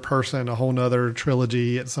nother person, a whole nother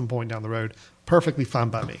trilogy at some point down the road. Perfectly fine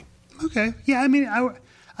by me. Okay. Yeah, I mean,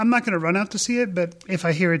 I'm not going to run out to see it, but if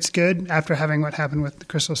I hear it's good after having what happened with the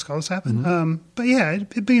Crystal Skulls happen. But yeah,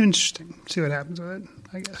 it'd be interesting to see what happens with it,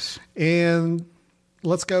 I guess. And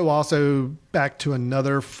let's go also back to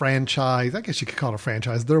another franchise. I guess you could call it a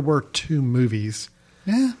franchise. There were 2 movies.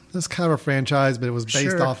 Yeah. It's kind of a franchise, but it was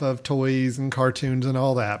based off of toys and cartoons and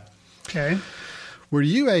all that. Okay. Were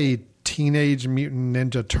you a Teenage Mutant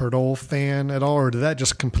Ninja Turtle fan at all, or did that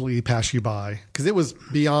just completely pass you by? Because it was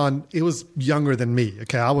younger than me.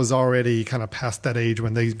 Okay. I was already kind of past that age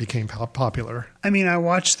when they became popular. I mean, I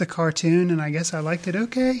watched the cartoon and I guess I liked it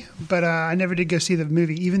okay, but I never did go see the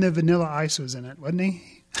movie, even though Vanilla Ice was in it, wasn't he?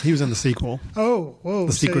 He was in the sequel. Oh, whoa.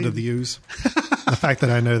 The Secret of the Ooze. The fact that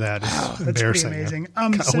I know that is embarrassing. Pretty amazing. I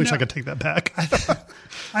wish I could take that back.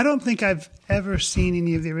 I don't think I've ever seen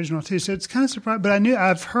any of the original two, so it's kind of surprising. But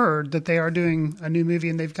I've heard that they are doing a new movie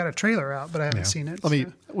and they've got a trailer out, but I haven't seen it.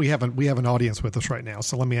 We have an audience with us right now,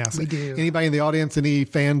 so let me ask. We do. Anybody in the audience? Any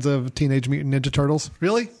fans of Teenage Mutant Ninja Turtles?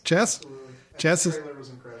 Really, Chess? Chess is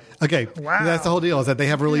okay. Wow. That's the whole deal. Is that they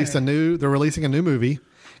have released they're releasing a new movie.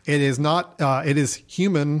 It is not. It is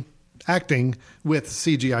human acting with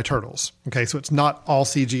CGI turtles. Okay, so it's not all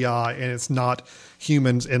CGI and it's not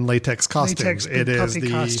humans in latex costumes. It is the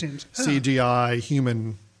costumes. CGI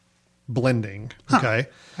human blending. Okay.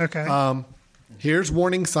 Okay. Here's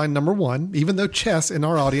warning sign number 1. Even though Chess in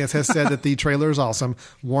our audience has said that the trailer is awesome,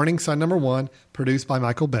 warning sign number 1, produced by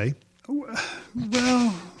Michael Bay.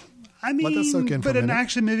 Well, I mean, let that soak in for a an minute.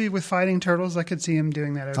 action movie with fighting turtles, I could see him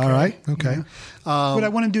doing that. Okay. All right. Okay. Would I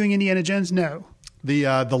want him doing Indiana Jones? No.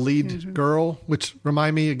 The lead girl, which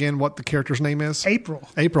remind me again what the character's name is? April.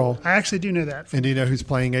 I actually do know that. And do you know who's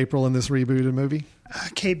playing April in this rebooted movie?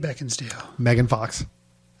 Kate Beckinsale. Megan Fox.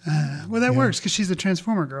 Well, that works because she's the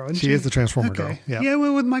Transformer girl. Isn't She is the Transformer girl. Okay. Yeah. Yeah,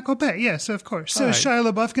 well, with Michael Bay. Yes, of course. So All is right.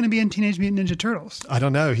 Shia LaBeouf going to be in Teenage Mutant Ninja Turtles? I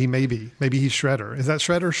don't know. He may be. Maybe he's Shredder. Is that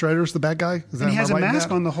Shredder? Shredder's the bad guy? Is that, And he am I has a right in mask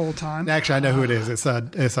that? on the whole time. Actually, I know who it is.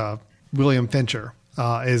 It's William Fincher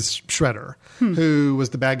is Shredder, who was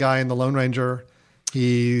the bad guy in The Lone Ranger.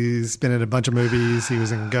 He's been in a bunch of movies. He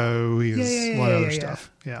was in Go. He was a lot of other stuff.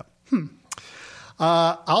 Yeah.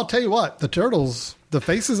 I'll tell you what. The turtles, the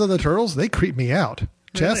faces of the turtles, they creep me out.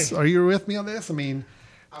 Really? Jess, are you with me on this? I mean,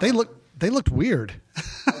 they looked weird. I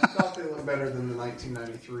thought they looked better than the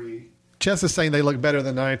 1993. Chess is saying they look better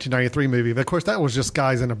than the 1993 movie, but of course that was just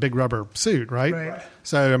guys in a big rubber suit, right? Right.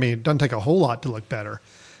 So I mean, it doesn't take a whole lot to look better.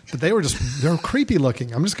 But they're creepy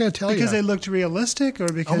looking. I'm just going to tell you. Because they looked realistic,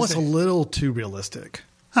 or because almost a little too realistic.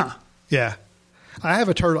 Huh? Yeah. I have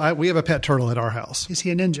a turtle. We have a pet turtle at our house. Is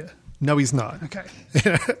he a ninja? No, he's not. Okay.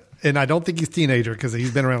 And I don't think he's a teenager because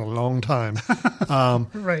he's been around a long time.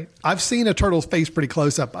 Right. I've seen a turtle's face pretty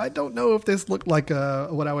close up. I don't know if this looked like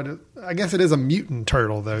I guess it is a mutant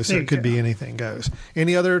turtle though, so There it could be anything goes.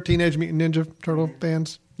 Any other Teenage Mutant Ninja Turtle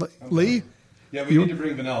fans? Lee? Yeah, we need to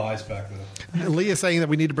bring Vanilla Ice back, though. Lee is saying that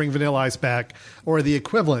we need to bring Vanilla Ice back, or the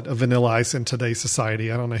equivalent of Vanilla Ice in today's society.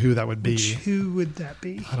 I don't know who that would be. Who would that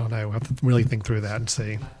be? I don't know. We'll have to really think through that and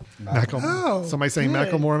see. Oh, somebody saying good.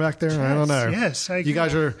 Macklemore back there? I don't know. Yes, you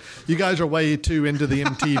guys are way too into the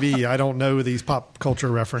MTV. I don't know these pop culture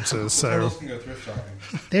references. So Turtles can go thrift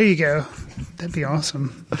shopping. There you go. That'd be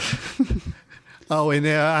awesome. Oh, and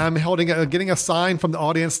I'm getting a sign from the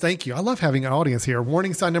audience. Thank you. I love having an audience here.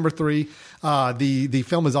 Warning sign number 3. The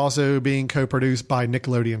film is also being co-produced by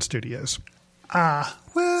Nickelodeon Studios. Well,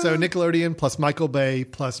 So Nickelodeon plus Michael Bay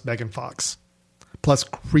plus Megan Fox plus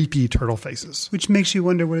creepy turtle faces. which makes you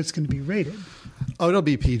wonder what it's going to be rated. Oh, it'll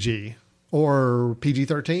be PG or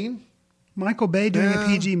PG-13. Michael Bay doing a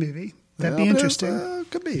PG movie. That'd be interesting.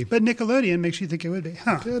 Could be. But Nickelodeon makes you think it would be.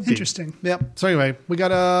 Huh. Could be. Interesting. Yep. So anyway, we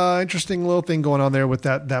got a interesting little thing going on there with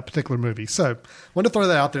that particular movie. So I wanted to throw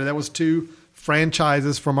that out there. That was 2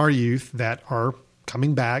 franchises from our youth that are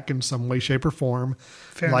coming back in some way, shape, or form.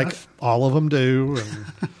 Fair like enough. all of them do.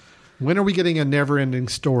 And when are we getting a Never-Ending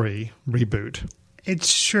Story reboot? It's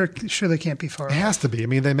surely can't be far It off. has to be. I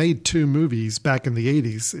mean, they made 2 movies back in the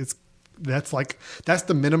 80s. That's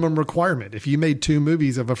the minimum requirement. If you made 2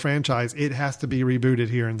 movies of a franchise, it has to be rebooted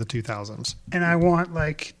here in the 2000s. And I want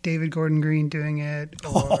like David Gordon Green doing it,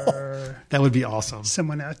 or That would be awesome.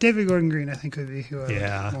 someone else. David Gordon Green, I think, would be who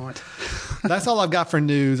I would want. That's all I've got for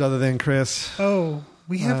news other than Chris. Oh,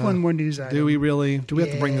 we have one more news item. Do we really? Do we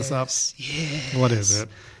have to bring this up? Yes. What is it?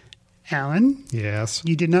 Alan, Yes.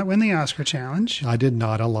 you did not win the Oscar challenge. I did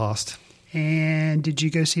not. I lost. And did you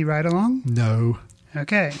go see Ride Along? No.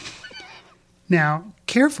 Okay. Now,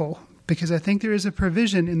 careful, because I think there is a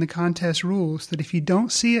provision in the contest rules that if you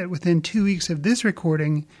don't see it within 2 weeks of this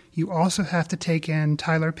recording, you also have to take in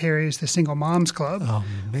Tyler Perry's The Single Moms Club,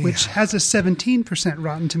 which has a 17%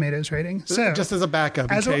 Rotten Tomatoes rating. So, just as a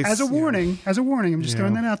backup, as a warning, I'm just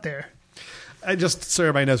throwing that out there. Just so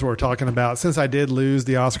everybody knows what we're talking about. Since I did lose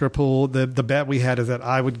the Oscar pool, the bet we had is that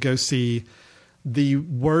I would go see the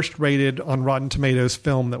worst rated on Rotten Tomatoes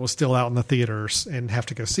film that was still out in the theaters and have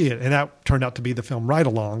to go see it. And that turned out to be the film Ride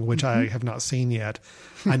Along, which I have not seen yet.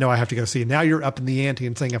 I know I have to go see it. Now you're up in the ante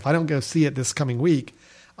and saying, if I don't go see it this coming week,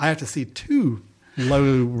 I have to see 2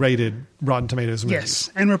 low rated Rotten Tomatoes movies. Yes,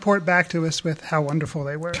 and report back to us with how wonderful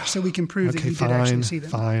they were so we can prove that you did actually see them.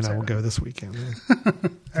 Fine, So- I will go this weekend. Okay.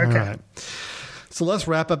 All right. So let's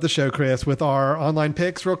wrap up the show, Chris, with our online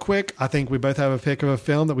picks real quick. I think we both have a pick of a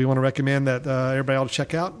film that we want to recommend that everybody ought to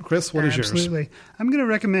check out. Chris, what is yours? Absolutely. I'm going to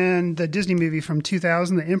recommend the Disney movie from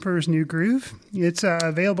 2000, The Emperor's New Groove. It's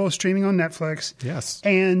available streaming on Netflix. Yes.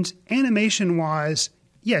 And animation-wise,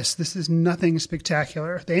 yes, this is nothing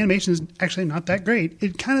spectacular. The animation is actually not that great.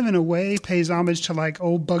 It kind of, in a way, pays homage to like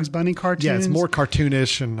old Bugs Bunny cartoons. Yeah, it's more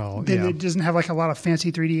cartoonish and all. Then it doesn't have like a lot of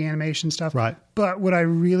fancy 3D animation stuff. Right. But what I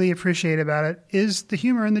really appreciate about it is the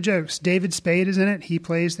humor and the jokes. David Spade is in it. He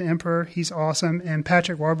plays the Emperor. He's awesome. And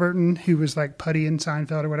Patrick Warburton, who was like Putty in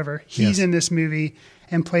Seinfeld or whatever, he's in this movie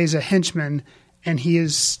and plays a henchman, and he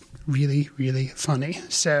is really, really funny.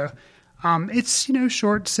 So it's,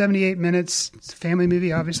 short, 78 minutes. It's a family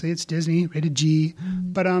movie, obviously. It's Disney, rated G.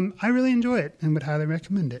 But I really enjoy it and would highly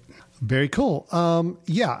recommend it. Very cool.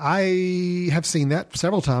 Yeah, I have seen that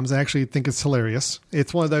several times. I actually think it's hilarious.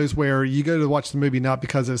 It's one of those where you go to watch the movie not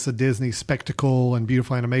because it's a Disney spectacle and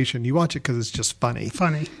beautiful animation. You watch it because it's just funny.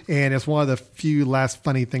 Funny. And it's one of the few last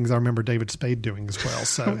funny things I remember David Spade doing as well.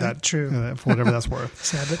 So that's true. For whatever that's worth.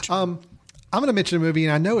 Sad but true. I'm going to mention a movie,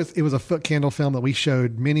 and I know it was a Foot Candle film that we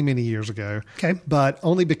showed many, many years ago. Okay. But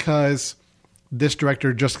only because this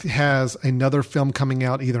director just has another film coming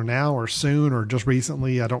out either now or soon or just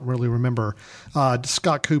recently. I don't really remember.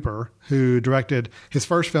 Scott Cooper, who directed his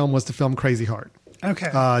first film, was the film Crazy Heart.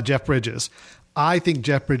 Okay. Jeff Bridges. I think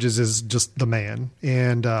Jeff Bridges is just the man.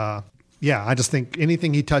 And I just think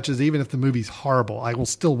anything he touches, even if the movie's horrible, I will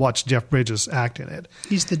still watch Jeff Bridges act in it.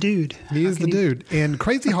 He's the dude. He is the dude. And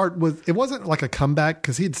Crazy Heart wasn't like a comeback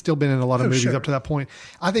because he'd still been in a lot of movies up to that point.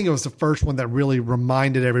 I think it was the first one that really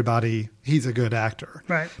reminded everybody he's a good actor.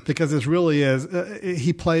 Right. Because it really is.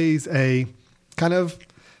 He plays a kind of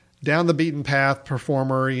down the beaten path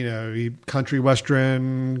performer, country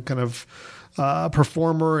western kind of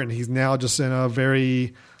performer. And he's now just in a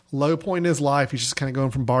very low point in his life. He's just kind of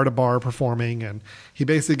going from bar to bar performing, and he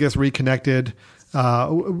basically gets reconnected,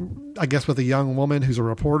 I guess, with a young woman who's a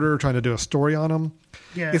reporter trying to do a story on him.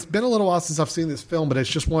 Yeah. It's been a little while since I've seen this film, but it's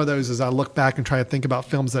just one of those as I look back and try to think about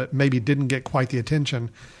films that maybe didn't get quite the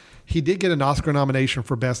attention. He did get an Oscar nomination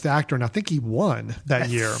for Best Actor, and I think he won that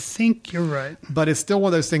year. I think you're right. But it's still one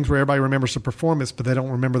of those things where everybody remembers the performance, but they don't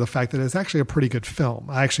remember the fact that it's actually a pretty good film.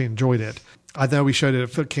 I actually enjoyed it. I know we showed it at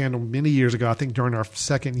Foot Candle many years ago, I think during our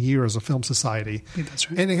second year as a film society. Yeah,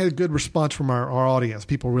 that's right. And it had a good response from our audience.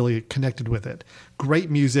 People really connected with it. Great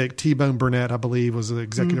music. T-Bone Burnett, I believe, was the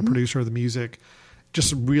executive producer of the music.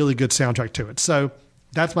 Just a really good soundtrack to it. So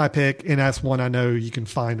that's my pick, and that's one I know you can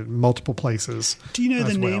find in multiple places. Do you know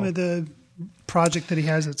the name of the project that he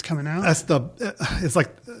has that's coming out? It's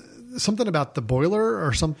like something about the boiler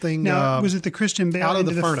or something. No, was it the Christian Bale? Out of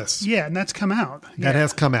the Furnace. Yeah, and that's come out. That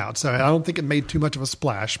has come out. So I don't think it made too much of a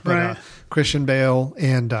splash. But Christian Bale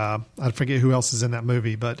and I forget who else is in that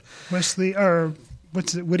movie. But Woody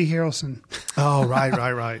Harrelson. Oh,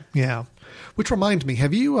 right. Yeah. Which reminds me,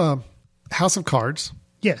 have you House of Cards?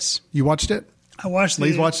 Yes. You watched it? I watched it.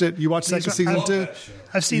 Lee's watched it. You watched season 2?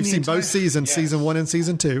 I've seen You've seen both seasons, season 1 and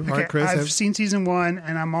season 2. Okay, All right, Chris? I've seen season 1,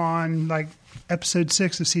 and I'm on episode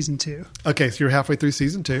 6 of season 2. Okay, so you're halfway through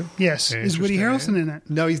season 2. Yes. Is Woody Harrelson in it?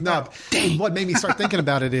 No, he's not. Dang. What made me start thinking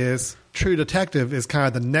about it is True Detective is kind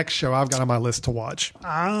of the next show I've got on my list to watch,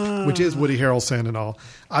 which is Woody Harrelson and all.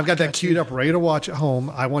 I've got that queued up, ready to watch at home.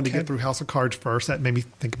 I wanted to get through House of Cards first. That made me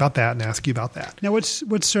think about that and ask you about that. Now, is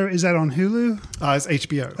that on Hulu? It's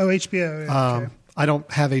HBO. Oh, HBO. Okay. I don't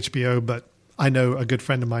have HBO, but I know a good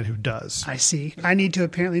friend of mine who does. I see. I need to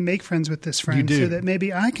apparently make friends with this friend so that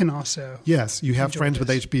maybe I can also. Yes, you have friends with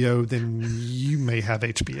HBO, then you may have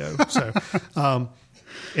HBO. So,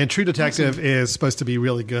 and True Detective is supposed to be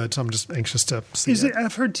really good, so I'm just anxious to see it.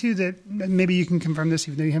 I've heard too that maybe you can confirm this,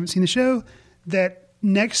 even though you haven't seen the show, that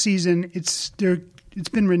next season it's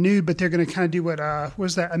been renewed, but they're going to kind of do what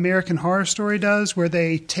was that American Horror Story does, where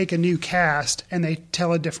they take a new cast and they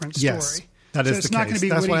tell a different story. Yes. That is the case. It's not going to be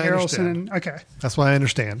Woody Harrelson. Okay. That's what I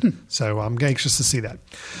understand. So I'm anxious to see that.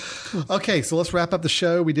 Okay, so let's wrap up the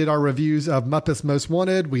show. We did our reviews of Muppets Most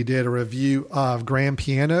Wanted. We did a review of Grand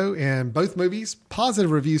Piano, and both movies,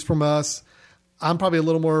 positive reviews from us. I'm probably a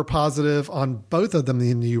little more positive on both of them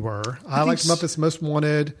than you were. I liked Muppets Most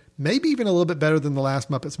Wanted, maybe even a little bit better than the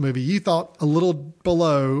last Muppets movie. You thought a little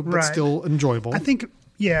below, but still enjoyable. I think...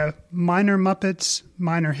 Yeah, minor Muppets,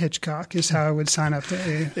 minor Hitchcock is how I would sign up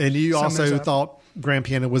to. And you also thought Grand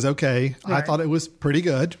Piano was okay. Right. I thought it was pretty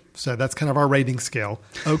good. So that's kind of our rating scale.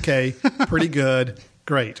 Okay, pretty good,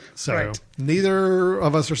 great. So neither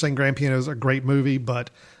of us are saying Grand Piano is a great movie,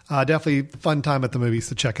 but definitely fun time at the movies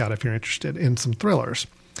to check out if you're interested in some thrillers.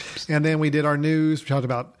 And then we did our news. We talked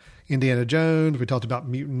about Indiana Jones. We talked about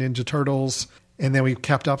Mutant Ninja Turtles. And then we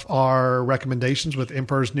kept up our recommendations with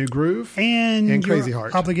Emperor's New Groove and Crazy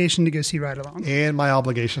Heart. Obligation to go see Ride Along. And my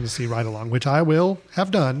obligation to see Ride Along, which I will have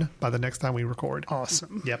done by the next time we record.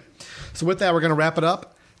 Awesome. Yep. So with that, we're going to wrap it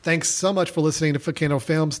up. Thanks so much for listening to Foot Candle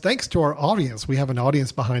Films. Thanks to our audience. We have an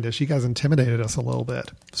audience behind us. You guys intimidated us a little bit.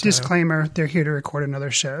 So. Disclaimer, they're here to record another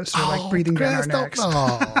show, so like breathing down our necks.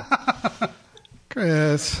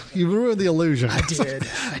 Chris, you ruined the illusion. I did.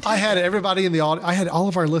 I had everybody in the audience. I had all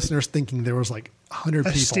of our listeners thinking there was like 100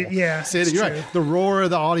 people. Sitting. You're right. The roar of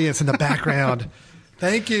the audience in the background.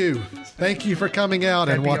 Thank you. Thank you for coming out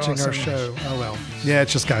and watching our show. Oh, well. Yeah,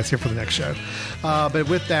 it's just guys here for the next show. But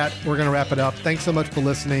with that, we're going to wrap it up. Thanks so much for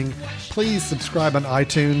listening. Please subscribe on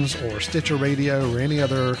iTunes or Stitcher Radio or any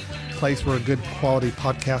other place where good quality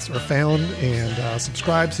podcasts are found. And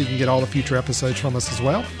subscribe so you can get all the future episodes from us as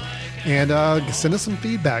well. And send us some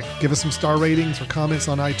feedback. Give us some star ratings or comments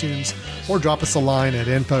on iTunes, or drop us a line at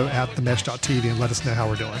info@themesh.tv and let us know how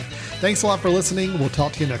we're doing. Thanks a lot for listening. We'll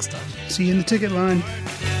talk to you next time. See you in the ticket line.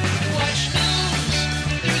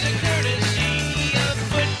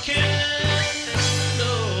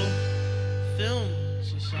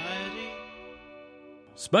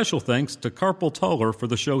 Special thanks to Carpal Tuller for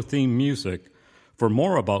the show theme music. For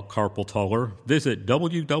more about Carpal Tuller, visit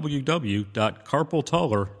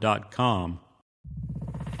www.carpaltuller.com.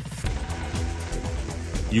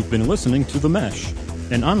 You've been listening to The Mesh,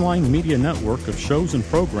 an online media network of shows and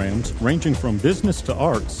programs ranging from business to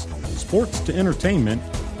arts, sports to entertainment,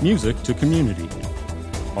 music to community.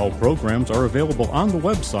 All programs are available on the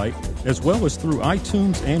website as well as through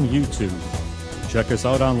iTunes and YouTube. Check us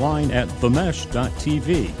out online at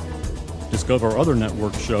themesh.tv. Discover other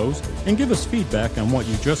network shows and give us feedback on what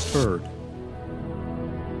you just heard.